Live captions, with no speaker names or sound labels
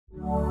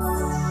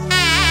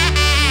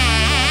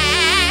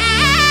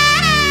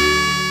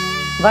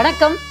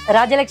வணக்கம்.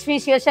 ராஜலட்சுமி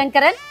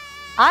சிவசங்கரன்,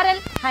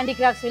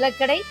 RLHandicrafts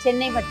விலக்கடை,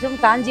 சென்னை மற்றும்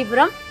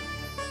காஞ்சிபுரம்.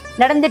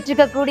 நடந்துட்டு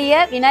இருக்கக்கூடிய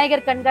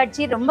விநாயகர்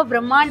கண்காட்சி ரொம்ப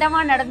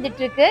பிரம்மாண்டமாக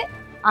நடந்துட்டு இருக்கு.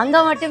 அங்கே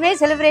மட்டுமே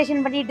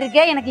செலிப்ரேஷன் பண்ணிட்டு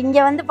இருக்கேன். எனக்கு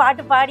இங்கே வந்து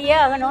பாட்டு பாடியே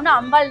ஆகணும்னு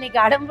அம்பாள் இன்னைக்கு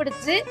அடம்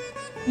பிடிச்சி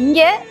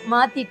இங்கே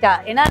மாற்றிட்டா.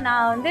 ஏன்னா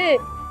நான் வந்து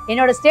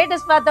என்னோட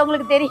ஸ்டேட்டஸ்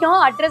பார்த்தவங்களுக்கு தெரியும்,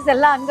 அட்ரஸ்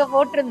எல்லாம் அங்கே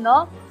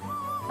போட்டிருந்தோம்.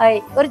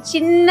 ஒரு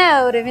சின்ன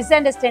மிஸ்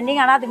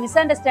அண்டர்ஸ்டாண்டிங். ஆனால் அது மிஸ்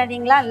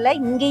அண்டர்ஸ்டாண்டிங்லாம் இல்லை,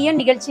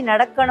 இங்கேயும் நிகழ்ச்சி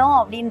நடக்கணும்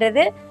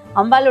அப்படின்றது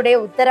அம்பாளுடைய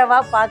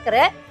உத்தரவாக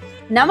பார்க்குறேன்.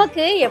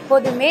 நமக்கு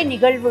எப்போதுமே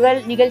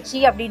நிகழ்ச்சி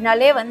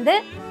அப்படின்னாலே வந்து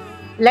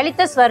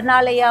லலித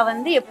ஸ்வர்ணாலயா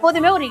வந்து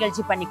எப்போதுமே ஒரு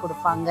நிகழ்ச்சி பண்ணி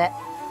கொடுப்பாங்க.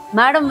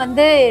 மேடம்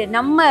வந்து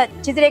நம்ம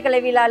சித்திரைக்கலை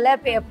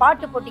விழாவில்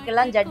பாட்டு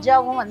போட்டிக்கெல்லாம்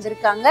ஜட்ஜாகவும்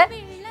வந்திருக்காங்க.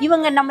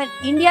 இவங்க நம்ம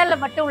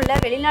இந்தியாவில் மட்டும் இல்லை,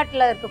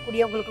 வெளிநாட்டில்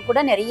இருக்கக்கூடியவங்களுக்கு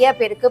கூட நிறைய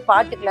பேருக்கு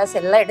பாட்டு கிளாஸ்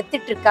எல்லாம்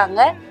எடுத்துகிட்டு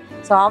இருக்காங்க.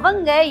 ஸோ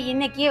அவங்க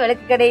இன்னைக்கு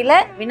விளக்குக்கடையில்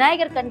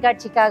விநாயகர்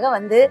கண்காட்சிக்காக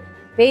வந்து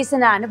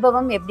பேசின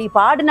அனுபவம், எப்படி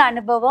பாடின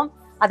அனுபவம்,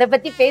 அதை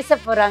பற்றி பேச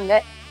போகிறாங்க.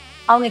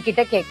 அவங்க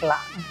கிட்ட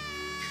கேட்கலாம்.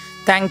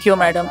 Thank you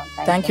madam,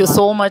 thank you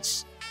so much.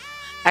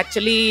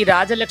 Actually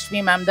Rajalakshmi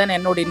ma'am தான்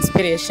என்னோட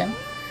இன்ஸ்பிரேஷன்.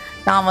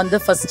 நான் வந்து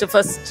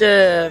ஃபஸ்ட்டு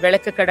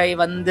விளக்குக்கடை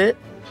வந்து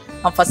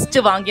நான்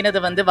ஃபஸ்ட்டு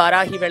வாங்கினது வந்து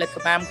வாராகி விளக்கு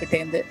மேம்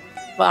கிட்டேருந்து.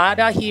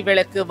 வாராகி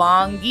விளக்கு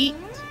வாங்கி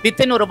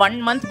வித்தின் ஒரு 1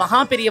 month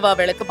மகாபெரியவா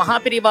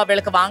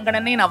விளக்கு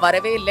வாங்கினேன்னே நான்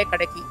வரவே இல்லை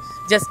கடைக்கு.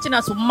 ஜஸ்ட்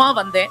நான் சும்மா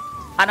வந்தேன்.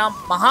 ஆனால்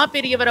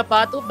மகாபெரியவரை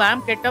பார்த்து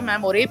மேம் கேட்டால்,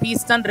 மேம் ஒரே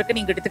பீஸ் தான் இருக்குது,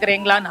 நீங்கள்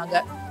எடுத்துக்கிறீங்களா?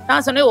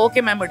 நான் சொன்னேன் ஓகே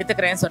மேம்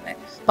எடுத்துக்கிறேன்னு சொன்னேன்.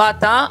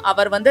 பார்த்தா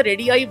அவர் வந்து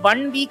ரெடியாகி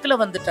 1 weekல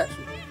வந்துட்டார்.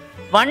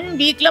 1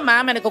 weekல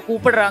மேம் எனக்கு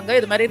கூப்பிடுறாங்க,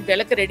 இது மாதிரி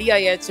விளக்கு ரெடி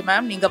ஆயாச்சு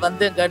மேம், நீங்கள்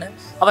வந்துங்கன்னு.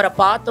 அவரை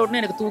பார்த்த உடனே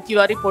எனக்கு தூக்கி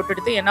வாரி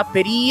போட்டுடுத்து. ஏன்னா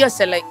பெரிய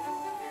சிலை,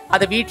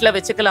 அதை வீட்டில்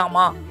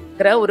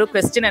வச்சுக்கலாமாங்கிற ஒரு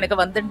கொஸ்டின் எனக்கு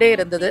வந்துட்டே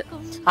இருந்தது.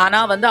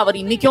 ஆனால் வந்து அவர்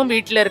இன்றைக்கும்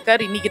வீட்டில்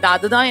இருக்கார். இன்றைக்கி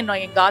அதுதான்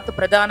எங்கள் ஆத்து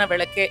பிரதான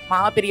விளக்கே.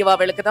 மகாபெரியவா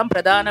விளக்கு தான்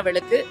பிரதான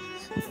விளக்கு.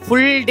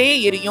 ஃபுல் டே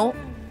எரியும்,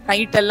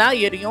 நைட்டெல்லாம்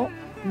எரியும்.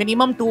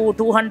 மினிமம்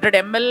 200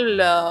 ml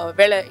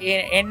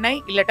எண்ணெய்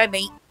இல்லாட்டா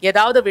நெய்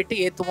ஏதாவது விட்டு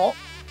ஏற்றுவோம்.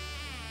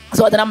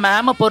 ஸோ அதை நான்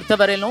மேமை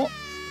பொறுத்தவரையிலும்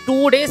 2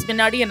 days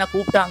முன்னாடி என்னை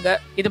கூப்பிட்டாங்க.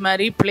 இது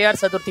மாதிரி பிள்ளையார்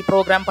சதுர்த்தி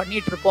ப்ரோக்ராம்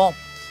பண்ணிகிட்டு இருக்கோம்,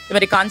 இது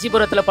மாதிரி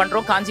காஞ்சிபுரத்தில்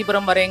பண்ணுறோம்,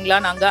 காஞ்சிபுரம் வரீங்களா?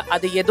 நாங்கள்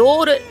அது ஏதோ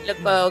ஒரு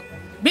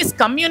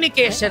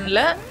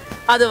மிஸ்கம்யூனிகேஷனில்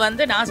அது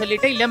வந்து நான்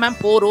சொல்லிட்டேன், இல்லை மேம்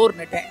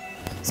போரூர்னுட்டேன்.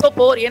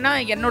 ஸோ ஏன்னா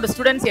என்னோட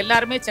ஸ்டூடெண்ட்ஸ்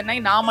எல்லாருமே சென்னை,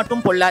 நான்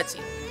மட்டும்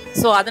பொள்ளாச்சி.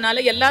 ஸோ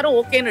அதனால எல்லாரும்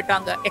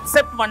ஓகேன்னுட்டாங்க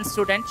accept 1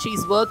 student, she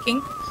is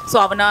working. So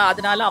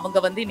அதனால அவங்க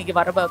வந்து இன்னைக்கு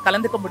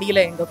கலந்துக்க முடியல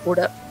எங்கள் கூட.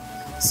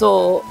 ஸோ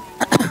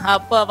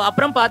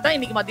அப்புறம் பார்த்தா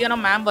இன்னைக்கு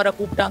மத்தியானம் மேம் வர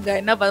கூப்பிட்டாங்க.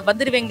 என்ன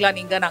வந்துடுவீங்களா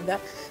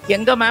நீங்கள்?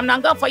 எங்கள் மேம்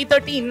நாங்கள்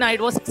 5:30 இன்னும்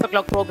ஆயிடுவோம் 6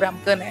 o'clock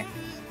ப்ரோக்ராம்க்குன்னு.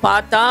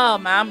 பார்த்தா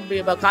மேம்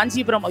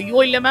காஞ்சிபுரம்.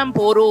 ஐயோ இல்லை மேம்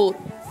போரூர்.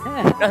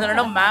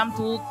 மேம்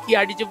தூக்கி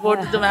அடிச்சு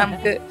போட்டுது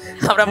மேம்க்கு.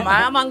 அப்புறம்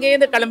மேம்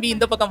அங்கேருந்து கிளம்பி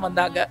இந்த பக்கம்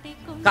வந்தாங்க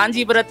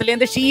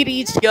காஞ்சிபுரத்துலேருந்து. She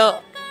reach here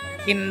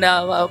in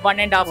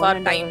 1.5 hour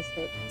time.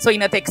 So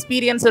இன்னத்து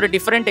experience ஒரு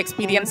டிஃப்ரெண்ட்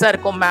எக்ஸ்பீரியன்ஸாக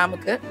இருக்கும்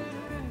மேமுக்கு.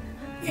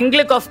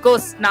 எங்களுக்கு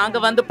ஆஃப்கோர்ஸ்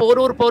நாங்கள் வந்து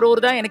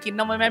போரூர் தான் எனக்கு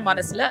இன்னமுமே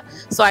மனசில்.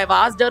 So I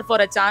asked her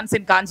for a chance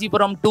in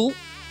Kanchipuram two.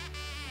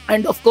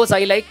 And of course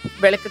I like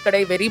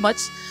விளக்குக்கடை very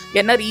much.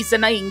 என்ன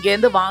ரீசனாக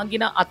இங்கேருந்து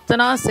வாங்கின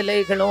அத்தனை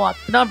சிலைகளும்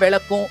அத்தனை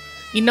விளக்கும்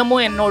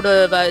இன்னமும் என்னோட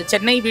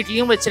சென்னை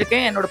வீட்லேயும்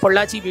வச்சுருக்கேன், என்னோட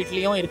பொள்ளாச்சி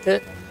வீட்லேயும்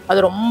இருக்குது.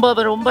 அது ரொம்ப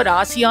ரொம்ப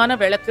ராசியான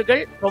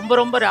விளக்குகள், ரொம்ப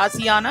ரொம்ப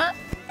ராசியான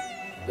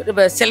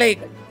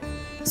சிலைகள்.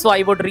 So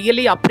I would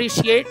really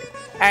appreciate.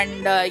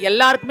 And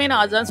எல்லாருக்குமே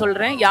நான் அதுதான்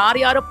சொல்கிறேன்,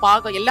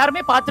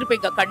 எல்லாருமே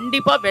பார்த்துருப்பீங்க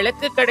கண்டிப்பாக.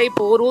 விளக்குக்கடை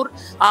போரூர்,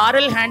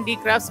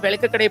 RLHandicrafts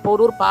விளக்குக்கடை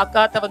போரூர்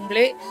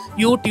பார்க்காதவங்களே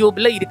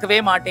யூடியூப்பில் இருக்கவே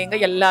மாட்டேங்க,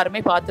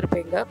 எல்லாருமே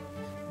பார்த்துருப்பீங்க.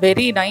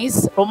 வெரி நைஸ்,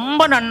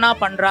 ரொம்ப நன்னா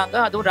பண்ணுறாங்க.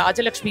 அதுவும்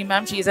Rajalakshmi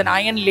ma'am, she is an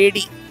iron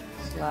lady.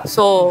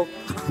 So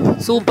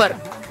super.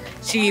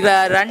 She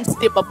runs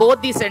both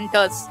the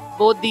centers,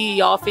 both the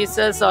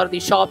offices or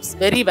the shops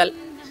very well.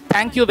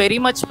 Thank you very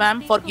much ma'am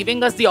for giving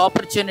us the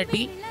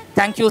opportunity.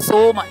 Thank you so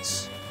much.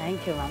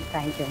 Thank you ma'am.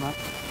 Thank you ma'am.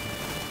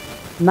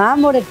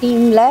 மேமோட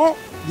டீமில்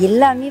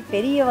எல்லாமே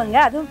பெரியவங்க.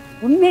 அதுவும்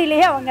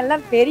உண்மையிலேயே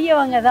அவங்கெல்லாம்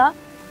பெரியவங்க தான்.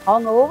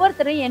 அவங்க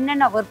ஒவ்வொருத்தரும்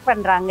என்னென்ன ஒர்க்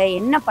பண்ணுறாங்க,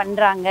 என்ன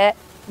பண்ணுறாங்க,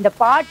 இந்த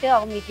பாட்டு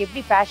அவங்களுக்கு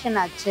எப்படி பேஷன்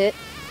ஆச்சு,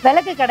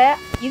 விளக்கு கடை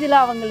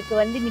இதில் அவங்களுக்கு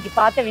வந்து இன்றைக்கி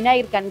பார்த்த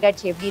விநாயகர்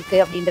கண்காட்சி எப்படி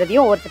இருக்குது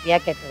அப்படின்றதையும்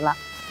ஒவ்வொருத்தரையாக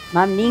கேட்டுடலாம்.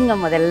 மேம்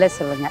நீங்கள் முதல்ல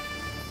சொல்லுங்கள்.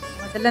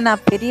 முதல்ல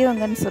நான்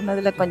பெரியவங்கன்னு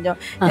சொன்னதில் கொஞ்சம்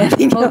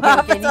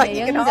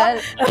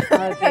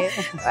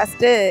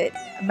ஃபஸ்ட்டு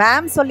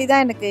மேம் சொல்லி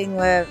தான் எனக்கு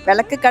இங்கே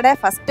விளக்கு கடை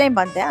ஃபஸ்ட் டைம்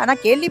வந்தேன். ஆனால்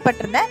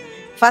கேள்விப்பட்டிருந்தேன்.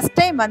 ஃபஸ்ட்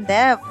டைம்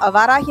வந்தேன்,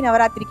 வாராகி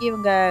நவராத்திரிக்கு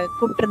இவங்க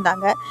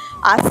கூப்பிட்டுருந்தாங்க.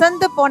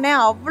 அசந்து போனேன்.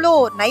 அவ்வளோ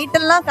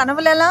நைட்டெல்லாம்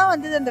கனவுலலாம்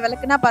வந்து அந்த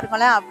விளக்குனா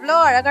பாருங்களேன், அவ்வளோ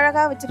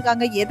அழகழகாக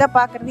வச்சுருக்காங்க. எதை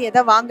பார்க்குறது,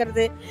 எதை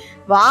வாங்குறது,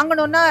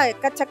 வாங்கணுன்னா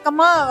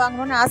எக்கச்சக்கமாக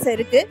வாங்கணுன்னு ஆசை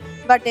இருக்குது.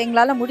 பட்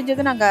எங்களால்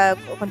முடிஞ்சது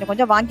நாங்கள்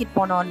கொஞ்சம் வாங்கிட்டு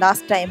போனோம்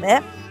லாஸ்ட் டைமு.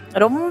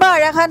 ரொம்ப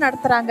அழகாக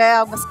நடத்துகிறாங்க.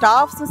 அவங்க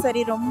ஸ்டாஃப்ஸும்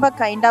சரி ரொம்ப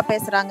கைண்டாக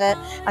பேசுகிறாங்க.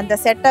 அந்த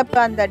செட்டப்,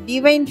 அந்த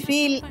டிவைன்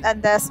ஃபீல்,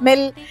 அந்த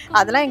ஸ்மெல்,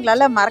 அதெல்லாம்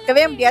எங்களால்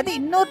மறக்கவே முடியாது.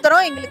 இன்னொரு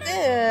தரம் எங்களுக்கு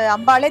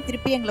அம்பாலே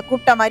திருப்பி எங்களை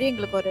கூப்பிட்ட மாதிரி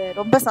எங்களுக்கு ஒரு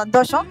ரொம்ப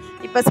சந்தோஷம்.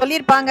 இப்போ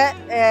சொல்லியிருப்பாங்க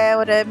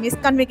ஒரு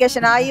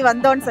மிஸ்கம்யூனிகேஷன் ஆகி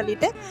வந்தோன்னு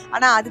சொல்லிட்டு,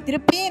 ஆனால் அது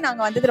திருப்பி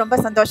நாங்கள் வந்தது ரொம்ப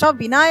சந்தோஷம்.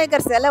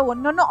 விநாயகர் சிலை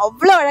ஒன்று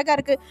அவ்வளோ அழகாக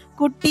இருக்குது.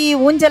 குட்டி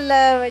ஊஞ்சலில்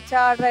வச்சு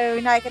ஆடுற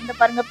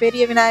விநாயகர் பாருங்க,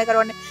 பெரிய விநாயகர்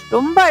ஒன்று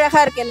ரொம்ப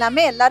அழகாக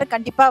இருக்குது. எல்லாரும்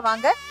கண்டிப்பாக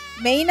வாங்க.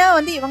 மெயினாக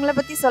வந்து இவங்களை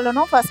பற்றி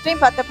சொல்லணும். ஃபர்ஸ்ட் டைம்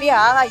பார்த்தப்பயே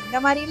இந்த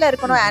மாதிரிலாம்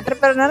இருக்கணும்,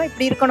 ஆண்டர்பிரனரும்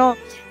இப்படி இருக்கணும்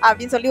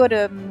அப்படின்னு சொல்லி ஒரு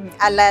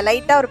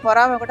லைட்டாக ஒரு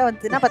பொறாமை கூட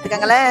வந்துதுன்னா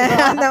பார்த்துக்கங்களேன்.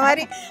 அந்த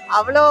மாதிரி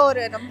அவ்வளோ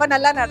ஒரு ரொம்ப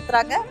நல்லா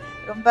நடத்துகிறாங்க.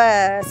 ரொம்ப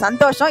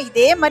சந்தோஷம்.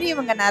 இதே மாதிரி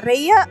இவங்க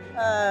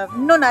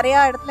இன்னும்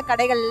நிறையா இடத்துல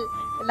கடைகள்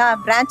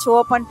எல்லாம் பிரான்ச்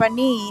ஓப்பன்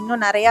பண்ணி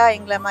இன்னும் நிறையா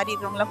எங்களை மாதிரி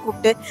இருக்கிறவங்களாம்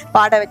கூப்பிட்டு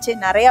பாட வச்சு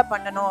நிறையா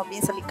பண்ணணும்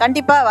அப்படின்னு சொல்லி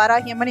கண்டிப்பாக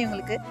வாராகியம்மன்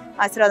இவங்களுக்கு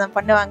ஆசீர்வாதம்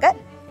பண்ணுவாங்க.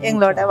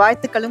 எங்களோட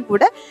வாழ்த்துக்களும்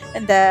கூட.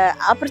 இந்த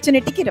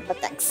ஆப்பர்ச்சுனிட்டிக்கு ரொம்ப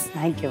thanks.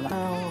 Thank you.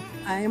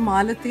 I am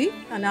Malathi.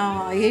 நான்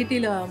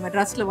ஐஐடியில்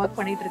மெட்ராஸில் ஒர்க்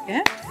பண்ணிகிட்டு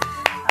இருக்கேன்.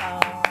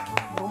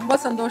 ரொம்ப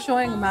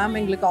சந்தோஷம் எங்கள் மேம்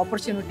எங்களுக்கு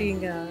ஆப்பர்ச்சுனிட்டி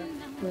இங்கே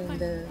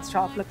இந்த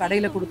ஷாப்பில்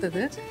கடையில்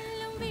கொடுத்தது.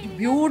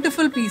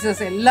 பியூட்டிஃபுல்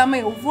பீசஸ்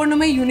எல்லாமே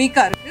ஒவ்வொன்றுமே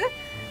யூனிக்காக இருக்குது.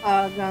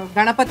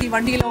 கணபதி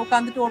வண்டியில்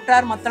உட்காந்துட்டு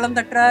ஓட்டுறார், மத்தளம்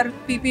தட்டுறார்,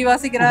 பிபி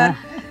வாசிக்கிறார்.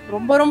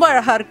 ரொம்ப ரொம்ப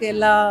அழகாக இருக்குது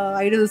எல்லா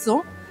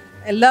ஐடல்ஸும்.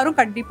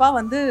 எல்லோரும் கண்டிப்பாக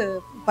வந்து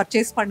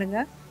பர்ச்சேஸ்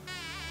பண்ணுங்கள்.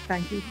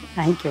 தேங்க்யூ.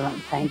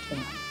 தேங்க்யூ.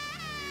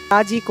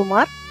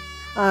 ராஜிகுமார்.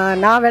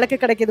 நான் விளக்கு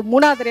கடைக்கு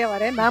 3வது தடவை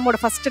வரேன். மேமோட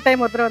ஃபஸ்ட்டு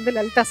டைம் ஒருத்தர் வந்து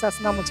லலிதா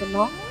சாஸ்திரநாமம்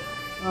சொன்னோம்.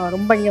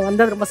 ரொம்ப இங்கே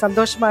வந்தது ரொம்ப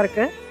சந்தோஷமாக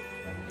இருக்குது.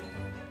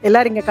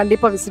 எல்லோரும் இங்கே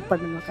கண்டிப்பாக விசிட்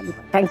பண்ணுங்க.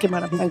 கண்டிப்பாக. Thank you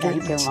madam.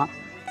 தேங்க்யூம்மா.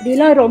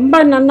 இப்படிலாம் ரொம்ப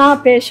நல்லா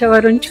பேச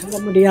வரும்னு சொல்ல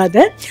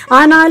முடியாது.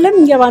 ஆனாலும்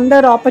இங்கே வந்த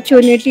ஒரு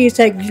opportunity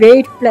is a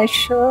great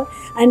pleasure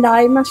and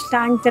I must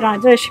thank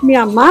Rajashmi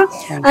Amma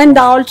and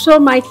also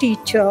my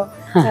teacher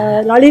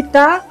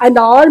Lalita and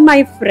all my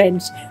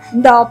friends.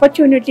 இந்த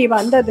ஆப்பர்ச்சுனிட்டி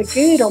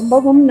வந்ததுக்கு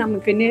ரொம்பவும்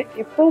நமக்கு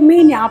எப்பவுமே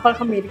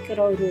ஞாபகம் இருக்கிற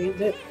ஒரு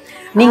இது.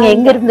 நீங்க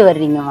எங்க இருந்து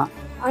வர்றீங்கம்மா?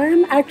 I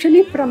am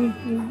actually from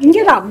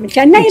Ingiram,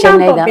 Chennai.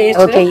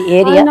 Okay,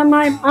 area.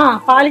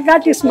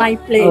 Palghat is my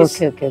place.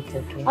 Okay.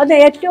 அது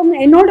ഏറ്റവും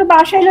என்னோட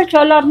ഭാഷയിൽ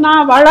சொல்லறனா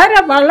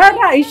വളരെ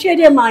വളരെ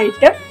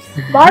ഐശ്വര്യമായിട്ട്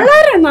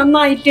വളരെ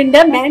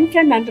നന്നായിട്ടുണ്ട്.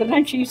 mention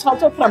and she is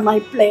also from my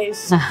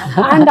place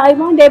and I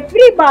want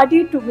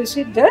everybody to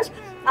visit this.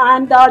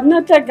 And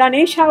அன்னத்த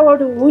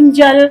கணேஷாவோட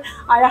ஊஞ்சல்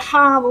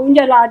அழகா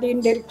ஊஞ்சல்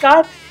ஆடிட்டு இருக்கா,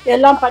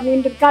 எல்லாம்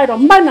பண்ணிட்டு இருக்கா.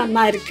 ரொம்ப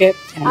நல்லா இருக்கு.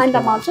 And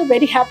I'm also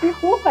very happy.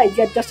 Hope I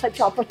get such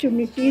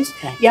opportunities.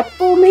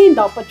 எப்பவுமே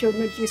இந்த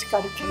opportunities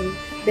கிடைக்கும்.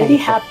 Very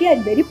happy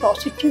and very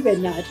positive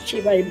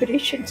energy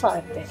vibrations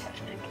are there.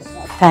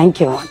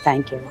 Thank you.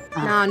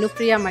 நான்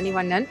அனுப்ரியா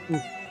மணிவண்ணன்.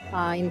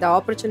 இந்த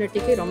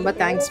ஆப்பர்ச்சுனிட்டிக்கு ரொம்ப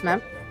தேங்க்ஸ்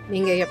மேம்.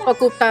 நீங்கள் எப்போ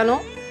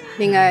கூப்பிட்டாலும்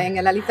நீங்கள்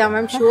எங்கள் லலிதா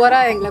மேம்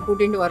ஷுவராக எங்களை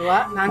கூட்டிகிட்டு வருவா.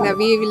 நாங்கள்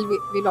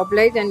will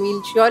oblige and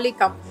we'll surely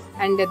come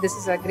and this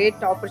is a great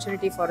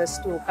opportunity for us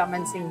to come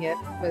and sing here.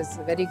 It was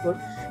very good.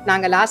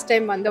 நாங்கள் லாஸ்ட்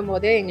டைம்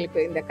வந்தபோதே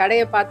எங்களுக்கு இந்த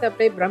கடையை பார்த்து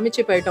அப்படியே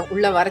பிரமிச்சு போயிட்டோம்.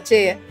 உள்ளே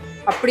வரச்சே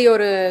அப்படி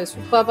ஒரு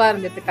சூப்பராக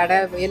இருந்தது கடை.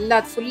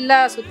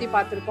 ஃபுல்லாக சுற்றி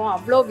பார்த்துருக்கோம்.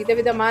 அவ்வளோ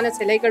விதவிதமான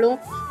சிலைகளும்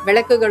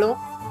விளக்குகளும்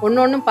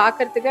ஒன்னொன்னும்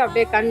பார்க்கறதுக்கு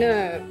அப்படியே கண்ணு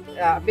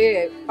அப்படியே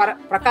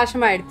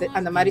பிரகாசமாக எடுத்து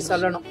அந்த மாதிரி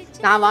சொல்லணும்.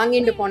 நான்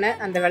வாங்கிட்டு போனேன்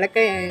அந்த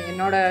விளக்கை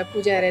என்னோட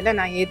பூஜை அறையில்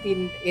நான்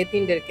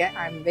ஏற்றிட்டு இருக்கேன்.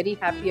 I am very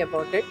happy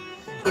about it.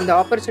 இந்த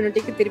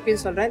ஆப்பர்ச்சுனிட்டிக்கு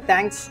திருப்பியும் சொல்கிறேன்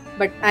தேங்க்ஸ்.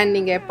 பட் அண்ட்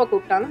நீங்கள் எப்போ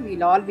கூப்பிட்டாலும்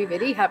we'll all be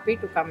very happy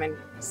to come and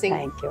sing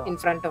in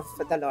front of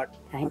the Lord.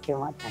 Thank you.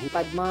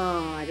 Padma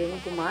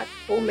Arunkumar,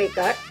 home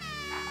maker.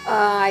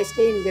 I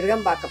stay in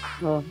Virugambakkam.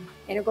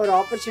 எனக்கு ஒரு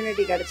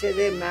ஆப்பர்ச்சுனிட்டி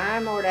கிடச்சது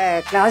மேமோட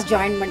class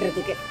join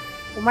பண்ணுறதுக்கு.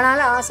 ரொம்ப நாள்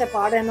ஆசை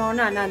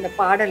பாடணும்னு, ஆனால் அந்த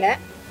பாடலை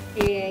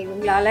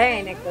இவங்களால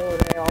எனக்கு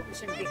ஒரு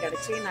ஆப்பர்ச்சுனிட்டி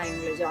கிடச்சி நான்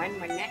இவங்களை ஜாயின்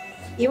பண்ணேன்.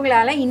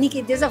 இவங்களால இன்றைக்கி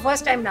திஸ்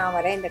ஃபர்ஸ்ட் டைம் நான்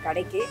வரேன் இந்த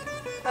கடைக்கு.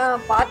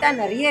 பார்த்தா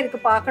நிறைய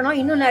இருக்குது பார்க்கணும்.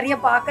 இன்னும் நிறைய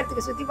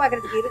பார்க்கறதுக்கு சுற்றி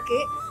பார்க்குறதுக்கு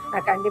இருக்குது.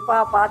 நான்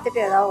கண்டிப்பாக பார்த்துட்டு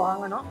ஏதாவது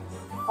வாங்கணும்.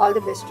 All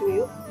the best to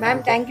you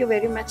ma'am. Thank you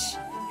very much.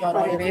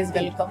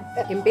 Welcome.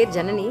 என் பேர்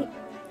ஜனனி.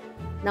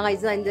 நான்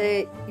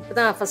இப்போ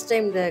தான் ஃபஸ்ட்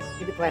டைம் இந்த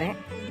இதுக்கு வரேன்.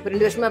 இப்போ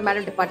 2 வருஷமாக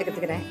மேடம்கிட்ட பாட்டு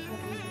கற்றுக்கிறேன்.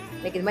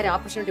 எனக்கு இது மாதிரி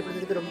ஆப்பர்ச்சுனிட்டி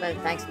கொடுத்ததுக்கு ரொம்ப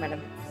தேங்க்ஸ்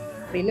மேடம்.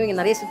 அப்படி இன்னும் இங்கே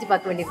நிறைய சுற்றி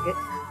பார்க்க வேண்டியிருக்கு.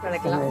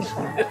 நடக்கலாம்.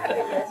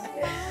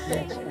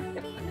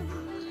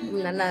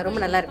 ரொம்ப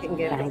நல்லா இருக்கு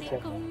இங்கே.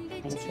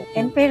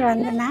 என் பேர்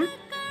வந்தனா.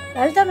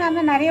 லலிதா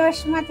மேம் நிறைய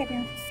வருஷமாக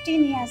தெரியும்,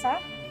 15 இயர்ஸா.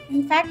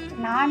 இன்ஃபேக்ட்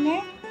நான்,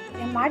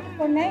 என் மாட்டு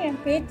பொண்ணு, என்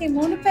பேத்தி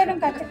 3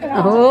 பேரும்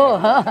கற்றுக்கிறோம்.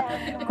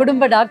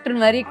 குடும்ப டாக்டர்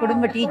மாதிரி,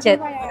 குடும்ப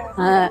teacher.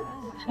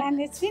 And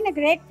it's been a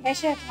great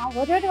pleasure. நான்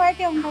ஒரு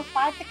வாட்டி உங்க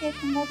பாட்டு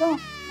கேட்கும்போதும்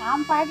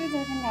நான் பாடுறது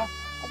இருங்க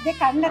அப்படியே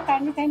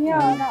கண்ணில்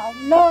தனியாக வரும்.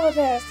 அவ்வளோ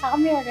ஒரு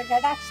சாமியோட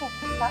கடாட்சம்.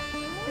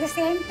 அட் த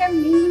சேம் டைம்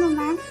நீங்களும்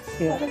மேம்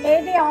ஒரு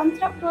லேடி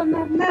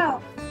ஆண்டர்ப்ரனர்னா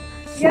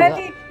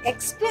ரியலி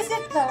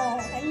எக்ஸ்பிளிசிட்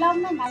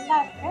எல்லாமே நல்லா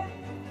இருக்கு.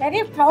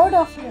 Very proud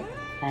of you.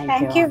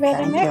 Thank you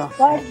very much.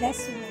 God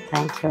bless you.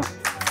 Thank you.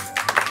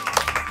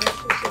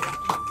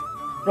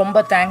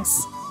 ரொம்ப தேங்க்ஸ்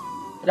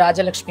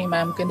ராஜலக்ஷ்மி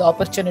மேம்க்கு இந்த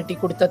ஆப்பர்ச்சுனிட்டி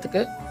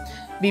கொடுத்ததுக்கு.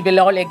 we will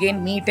all again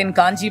meet in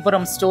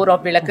Kanjipuram store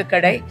of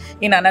Vilakkukadai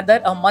in another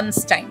a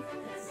month's time.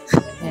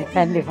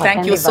 கண்டிப்பா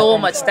Thank you so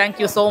much. Thank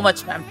you so much,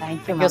 ma'am. Thank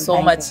you, Thank you so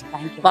much.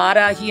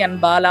 Varahi and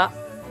Bala,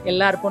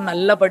 எல்லாருக்கும்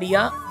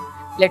நல்லபடியா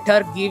let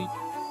her give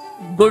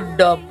good,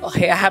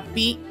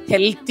 happy,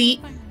 healthy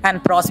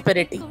and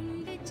prosperity.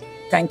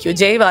 Thank you.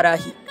 Jai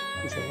Varahi.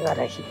 Jai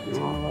Varahi.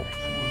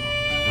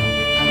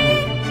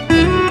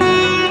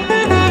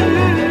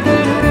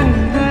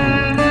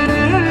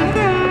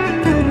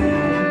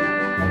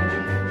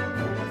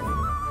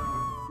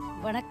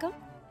 வணக்கம்,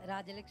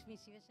 ராஜலட்சுமி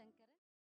சிவசங்கர்.